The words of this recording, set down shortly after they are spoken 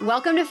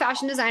Welcome to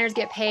Fashion Designers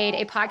Get Paid,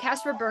 a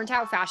podcast for burnt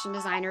out fashion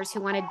designers who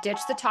want to ditch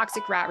the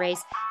toxic rat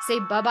race, say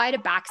bye-bye to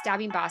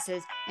backstabbing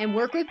bosses, and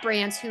work with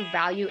brands who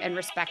value and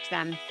respect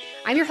them.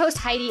 I'm your host,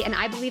 Heidi, and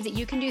I believe that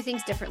you can do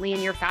things differently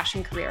in your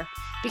fashion career.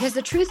 Because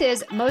the truth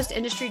is, most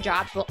industry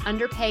jobs will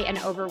underpay and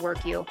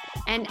overwork you,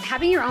 and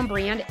having your own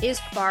brand is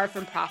far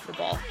from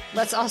profitable.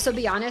 Let's also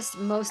be honest,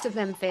 most of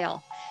them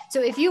fail.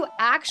 So if you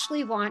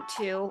actually want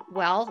to,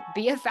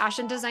 be a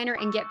fashion designer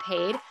and get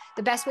paid,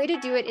 the best way to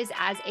do it is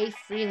as a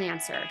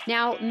freelancer.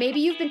 Now,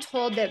 maybe you've been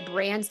told that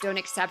brands don't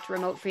accept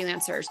remote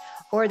freelancers,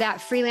 or that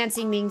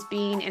freelancing means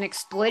being an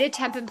exploited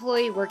temp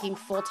employee working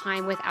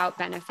full-time without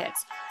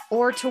benefits.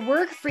 Or to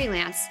work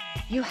freelance,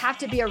 you have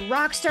to be a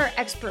rock star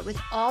expert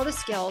with all the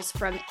skills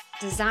from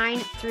design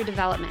through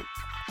development.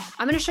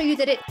 I'm going to show you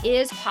that it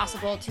is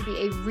possible to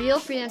be a real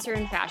freelancer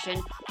in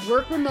fashion,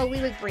 work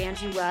remotely with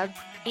brands you love,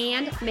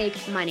 and make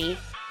money,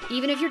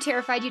 even if you're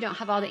terrified you don't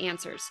have all the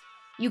answers.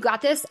 You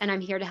got this, and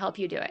I'm here to help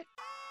you do it.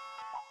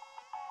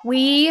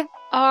 We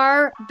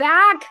are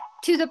back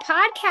to the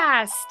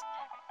podcast.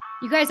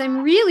 You guys,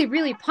 I'm really,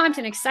 really pumped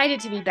and excited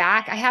to be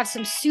back. I have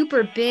some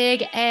super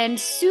big and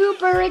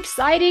super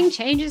exciting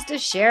changes to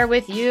share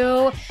with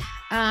you.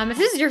 If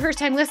this is your first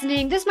time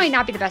listening, this might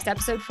not be the best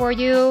episode for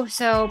you,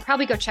 so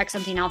probably go check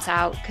something else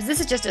out, because this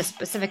is just a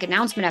specific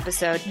announcement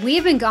episode.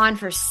 We've been gone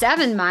for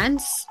 7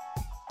 months.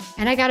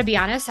 And I got to be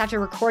honest, after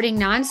recording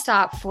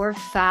nonstop for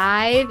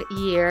 5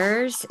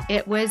 years,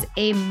 it was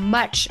a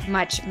much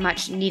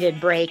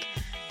needed break.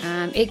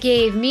 It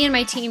gave me and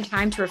my team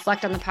time to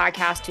reflect on the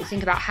podcast, to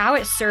think about how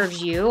it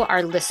serves you,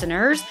 our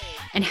listeners,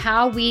 and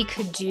how we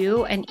could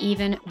do an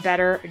even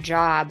better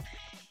job.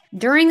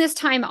 During this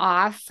time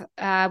off,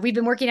 we've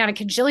been working on a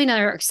cajillion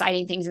other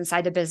exciting things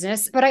inside the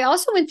business, but I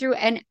also went through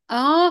an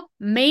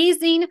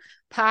amazing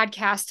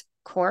podcast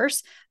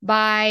course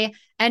by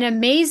an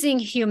amazing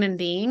human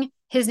being.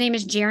 His name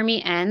is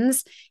Jeremy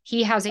Enns.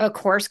 He has a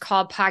course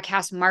called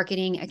Podcast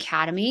Marketing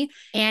Academy,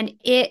 and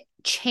it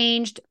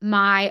changed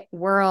my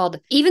world.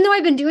 Even though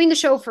I've been doing the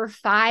show for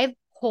 5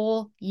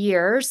 whole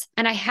years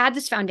and I had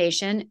this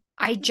foundation,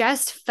 I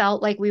just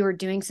felt like we were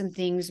doing some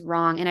things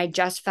wrong, and I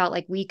just felt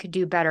like we could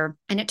do better.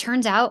 And it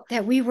turns out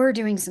that we were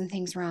doing some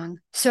things wrong.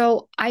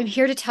 So I'm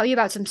here to tell you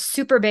about some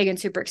super big and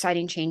super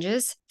exciting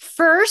changes.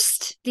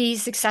 First, the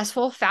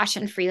Successful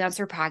Fashion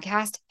Freelancer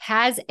podcast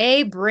has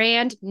a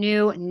brand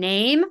new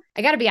name.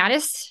 I got to be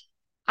honest,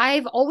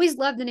 I've always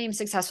loved the name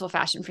Successful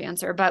Fashion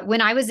Freelancer, but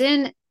when I was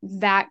in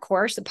that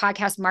course, the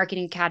Podcast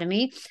Marketing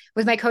Academy,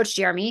 with my coach,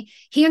 Jeremy,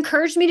 he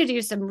encouraged me to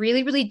do some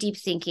really, really deep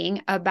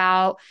thinking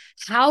about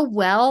how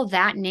well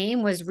that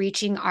name was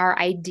reaching our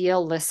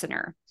ideal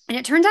listener. And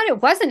it turns out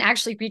it wasn't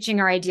actually reaching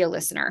our ideal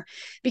listener,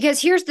 because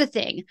here's the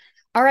thing.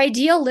 Our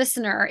ideal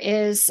listener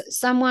is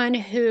someone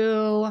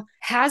who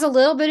has a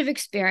little bit of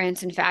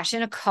experience in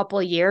fashion, a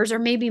couple years or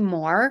maybe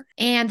more,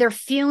 and they're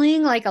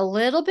feeling like a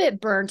little bit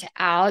burnt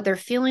out. They're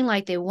feeling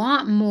like they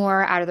want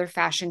more out of their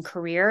fashion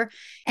career,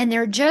 and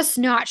they're just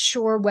not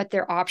sure what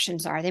their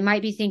options are. They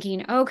might be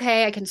thinking,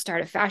 okay, I can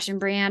start a fashion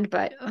brand,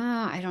 but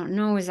I don't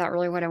know, is that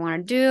really what I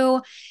want to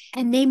do?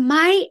 And they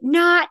might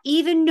not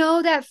even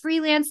know that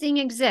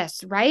freelancing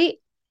exists, right?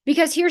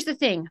 Because here's the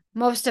thing,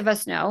 most of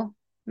us know.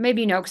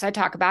 Maybe you know because I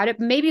talk about it,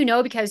 but maybe you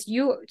know because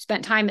you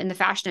spent time in the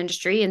fashion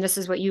industry and this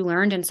is what you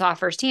learned and saw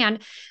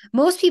firsthand.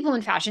 Most people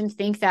in fashion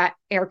think that,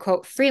 air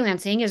quote,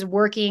 freelancing is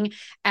working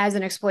as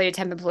an exploited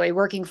temp employee,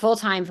 working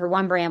full-time for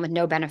one brand with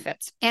no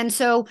benefits. And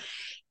so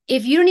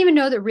if you don't even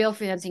know that real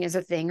freelancing is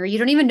a thing, or you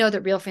don't even know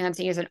that real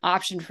freelancing is an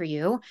option for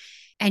you,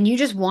 and you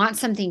just want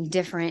something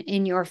different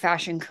in your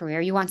fashion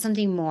career, you want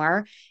something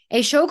more,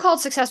 a show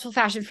called Successful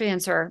Fashion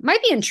Freelancer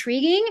might be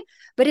intriguing,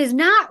 but is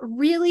not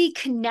really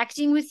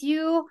connecting with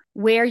you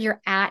where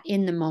you're at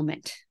in the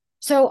moment.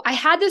 So I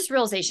had this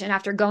realization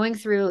after going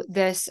through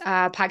this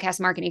Podcast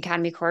Marketing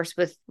Academy course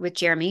with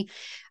Jeremy.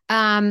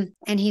 And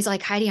he's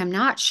like, Heidi, I'm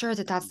not sure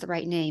that that's the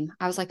right name.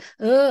 I was like,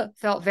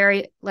 felt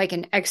very like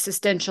an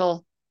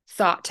existential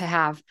thought to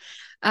have.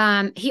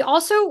 He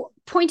also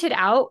pointed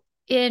out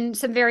in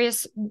some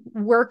various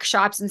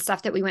workshops and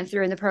stuff that we went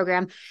through in the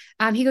program,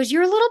 he goes,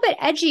 you're a little bit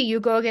edgy. You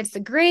go against the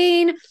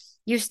grain.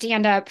 You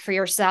stand up for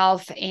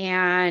yourself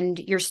and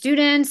your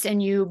students,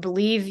 and you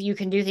believe you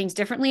can do things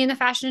differently in the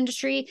fashion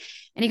industry.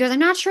 And he goes, I'm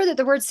not sure that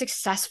the word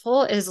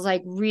successful is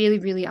like really,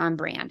 really on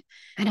brand.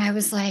 And I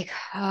was like,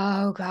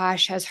 oh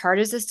gosh, as hard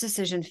as this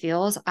decision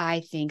feels,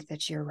 I think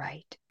that you're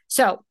right.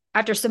 So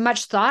after so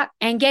much thought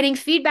and getting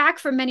feedback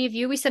from many of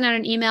you, we sent out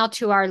an email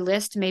to our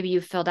list. Maybe you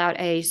filled out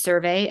a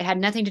survey. It had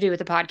nothing to do with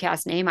the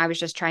podcast name. I was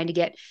just trying to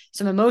get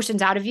some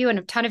emotions out of you, and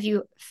a ton of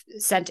you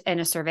sent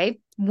in a survey.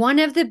 One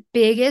of the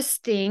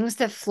biggest things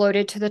that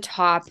floated to the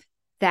top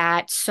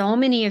that so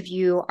many of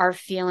you are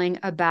feeling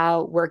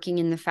about working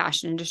in the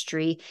fashion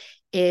industry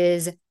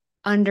is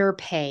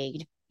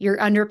underpaid. You're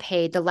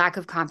underpaid, the lack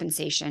of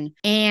compensation.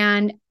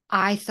 And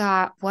I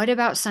thought, what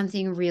about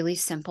something really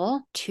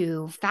simple?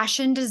 To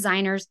fashion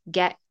designers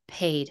get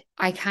paid.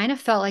 I kind of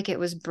felt like it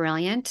was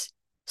brilliant.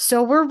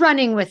 So we're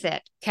running with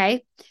it.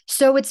 Okay.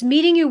 So it's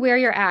meeting you where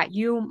you're at.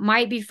 You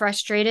might be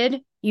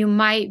frustrated You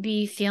might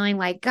be feeling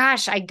like,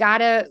 gosh, I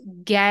gotta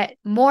get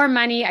more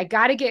money. I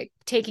gotta get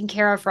taken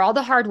care of for all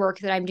the hard work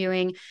that I'm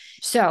doing.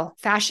 So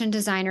fashion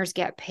designers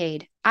get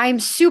paid. I'm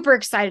super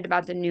excited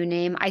about the new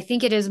name. I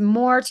think it is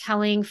more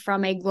telling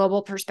from a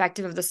global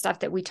perspective of the stuff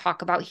that we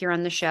talk about here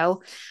on the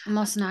show. I'm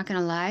also not going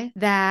to lie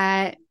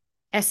that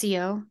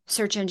SEO,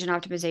 search engine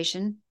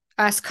optimization,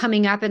 us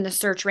coming up in the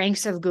search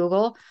ranks of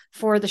Google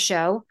for the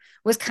show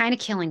was kind of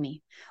killing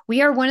me.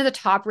 We are one of the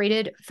top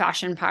rated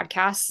fashion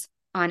podcasts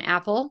on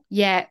Apple.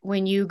 Yet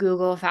when you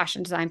Google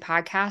fashion design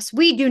podcasts,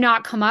 we do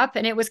not come up,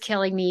 and it was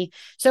killing me.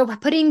 So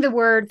putting the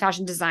word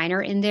fashion designer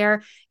in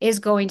there is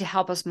going to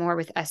help us more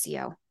with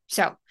SEO.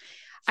 So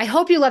I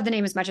hope you love the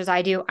name as much as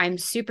I do. I'm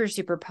super,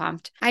 super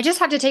pumped. I just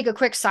have to take a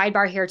quick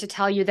sidebar here to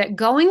tell you that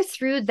going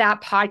through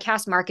that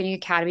Podcast Marketing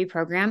Academy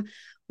program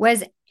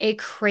was a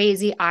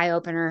crazy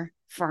eye-opener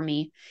for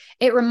me.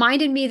 It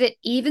reminded me that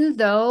even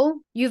though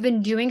you've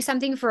been doing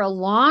something for a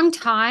long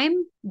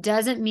time,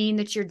 doesn't mean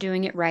that you're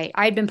doing it right.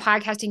 I'd been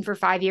podcasting for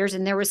 5 years,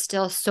 and there was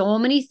still so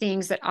many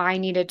things that I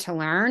needed to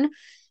learn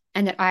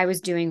and that I was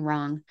doing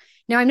wrong.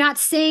 Now, I'm not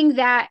saying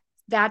that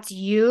that's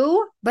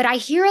you, but I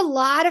hear a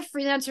lot of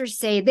freelancers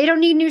say they don't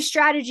need new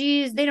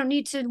strategies. They don't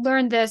need to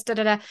learn this,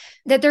 that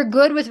they're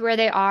good with where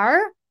they are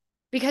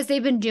because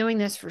they've been doing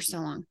this for so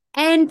long.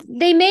 And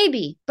they may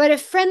be, but a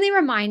friendly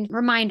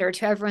reminder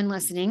to everyone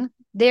listening,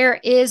 there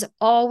is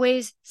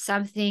always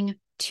something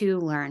to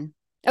learn.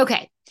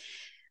 Okay.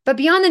 But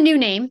beyond the new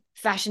name,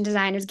 fashion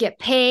designers get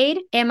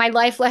paid, and my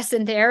life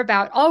lesson there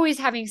about always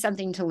having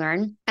something to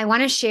learn, I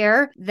want to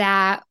share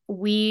that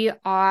we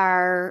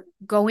are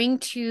going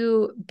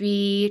to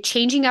be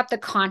changing up the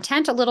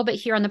content a little bit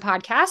here on the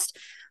podcast.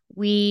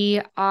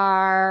 We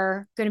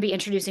are going to be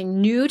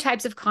introducing new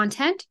types of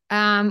content.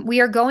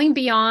 We are going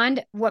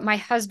beyond what my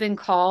husband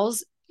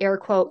calls, air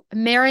quote,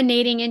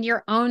 marinating in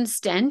your own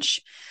stench.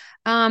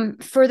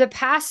 For the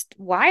past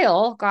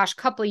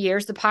couple of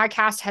years, the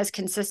podcast has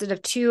consisted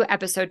of 2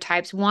 episode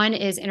types. One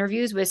is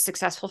interviews with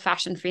successful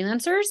fashion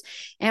freelancers,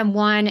 and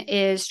one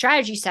is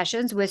strategy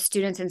sessions with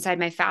students inside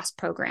my FAST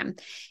program.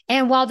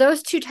 And while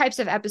those 2 types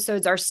of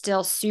episodes are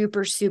still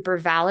super, super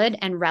valid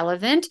and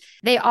relevant,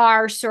 they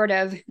are sort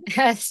of,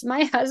 as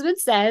my husband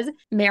says,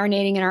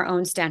 marinating in our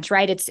own stench,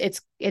 right?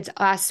 It's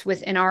us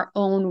within our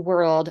own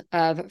world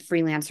of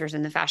freelancers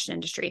in the fashion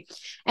industry.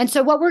 And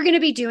so what we're going to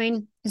be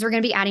doing is we're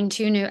going to be adding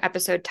 2 new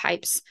episode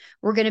types.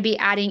 We're going to be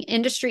adding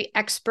industry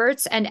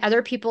experts and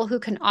other people who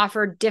can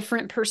offer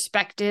different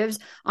perspectives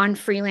on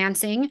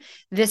freelancing.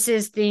 This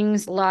is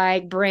things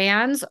like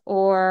brands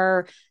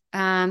or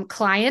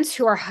clients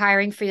who are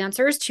hiring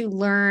freelancers, to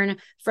learn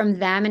from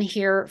them and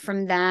hear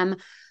from them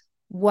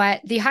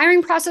what the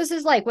hiring process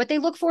is like, what they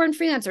look for in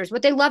freelancers,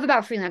 what they love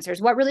about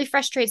freelancers, what really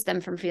frustrates them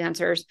from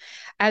freelancers,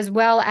 as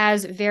well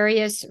as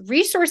various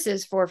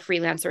resources for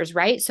freelancers,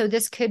 right? So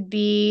this could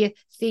be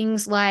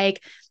things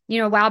like,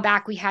 a while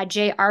back we had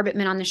Jay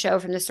Arbitman on the show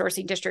from the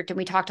Sourcing District, and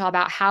we talked all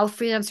about how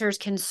freelancers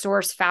can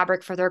source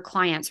fabric for their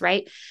clients,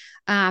 right?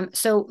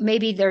 So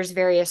maybe there's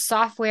various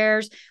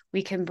softwares.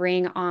 We can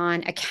bring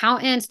on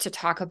accountants to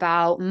talk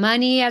about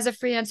money as a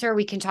freelancer.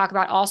 We can talk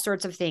about all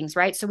sorts of things,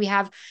 right? So we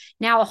have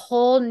now a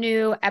whole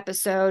new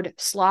episode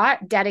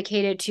slot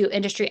dedicated to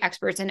industry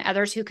experts and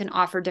others who can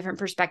offer different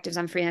perspectives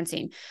on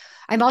freelancing.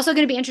 I'm also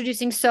going to be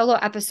introducing solo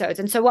episodes.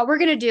 And so what we're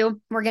going to do,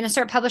 we're going to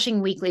start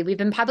publishing weekly. We've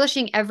been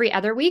publishing every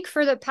other week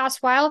for the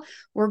past while.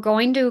 We're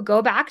going to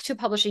go back to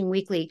publishing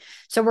weekly.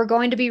 So we're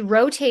going to be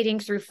rotating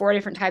through 4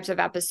 different types of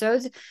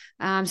episodes: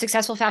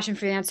 successful fashion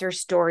freelancer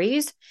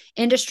stories,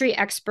 industry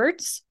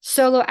experts,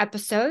 solo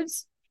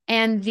episodes,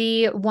 and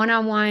the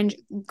one-on-one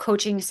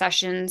coaching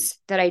sessions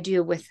that I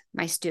do with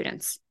my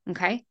students.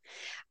 Okay.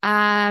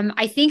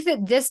 I think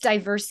that this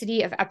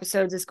diversity of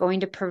episodes is going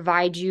to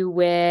provide you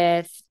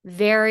with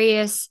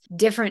various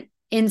different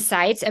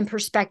insights and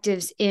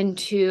perspectives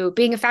into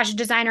being a fashion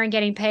designer and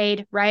getting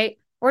paid, right?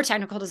 Or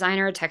technical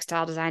designer, a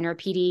textile designer,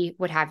 PD,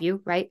 what have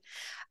you, right?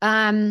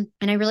 And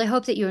I really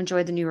hope that you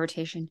enjoyed the new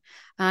rotation.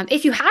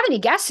 If you have any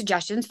guest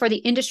suggestions for the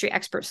industry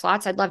expert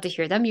slots, I'd love to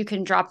hear them. You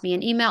can drop me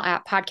an email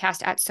at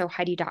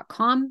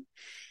podcast@soheidi.com.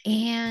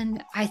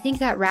 And I think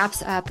that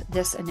wraps up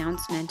this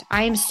announcement.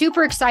 I am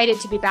super excited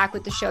to be back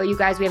with the show, you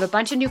guys. We have a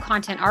bunch of new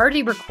content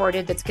already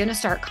recorded that's going to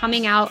start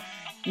coming out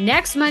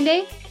next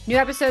Monday. New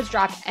episodes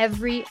drop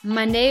every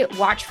Monday.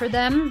 Watch for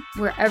them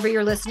wherever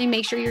you're listening.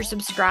 Make sure you're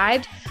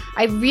subscribed.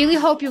 I really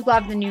hope you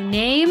love the new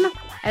name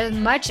as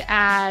much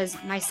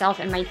as myself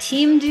and my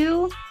team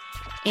do.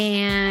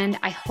 And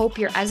I hope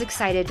you're as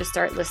excited to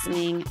start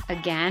listening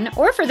again,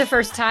 or for the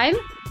first time,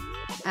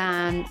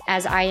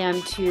 as I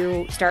am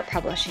to start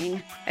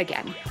publishing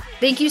again.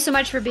 Thank you so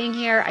much for being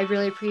here. I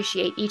really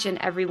appreciate each and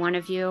every one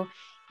of you,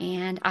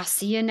 and I'll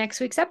see you in next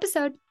week's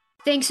episode.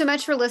 Thanks so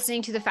much for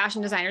listening to the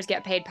Fashion Designers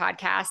Get Paid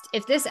podcast.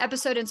 If this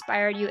episode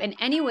inspired you in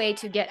any way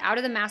to get out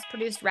of the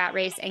mass-produced rat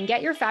race and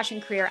get your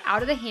fashion career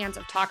out of the hands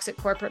of toxic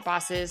corporate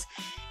bosses,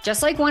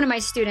 just like one of my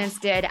students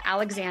did,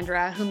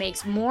 Alexandra, who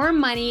makes more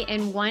money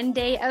in 1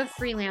 day of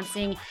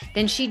freelancing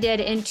than she did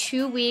in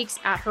 2 weeks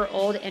at her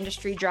old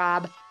industry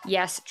job,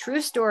 Yes,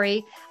 true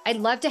story. I'd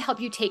love to help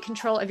you take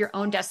control of your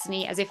own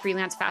destiny as a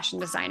freelance fashion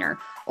designer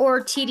or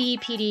TD,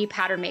 PD,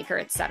 pattern maker,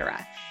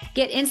 etc.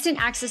 Get instant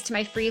access to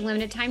my free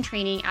limited time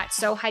training at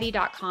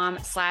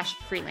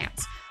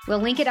soheidi.com/freelance. We'll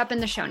link it up in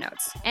the show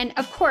notes. And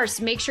of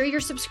course, make sure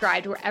you're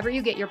subscribed wherever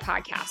you get your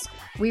podcasts.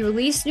 We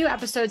release new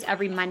episodes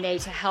every Monday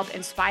to help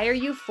inspire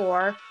you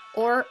for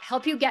or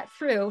help you get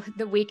through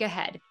the week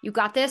ahead. You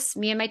got this.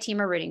 Me and my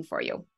team are rooting for you.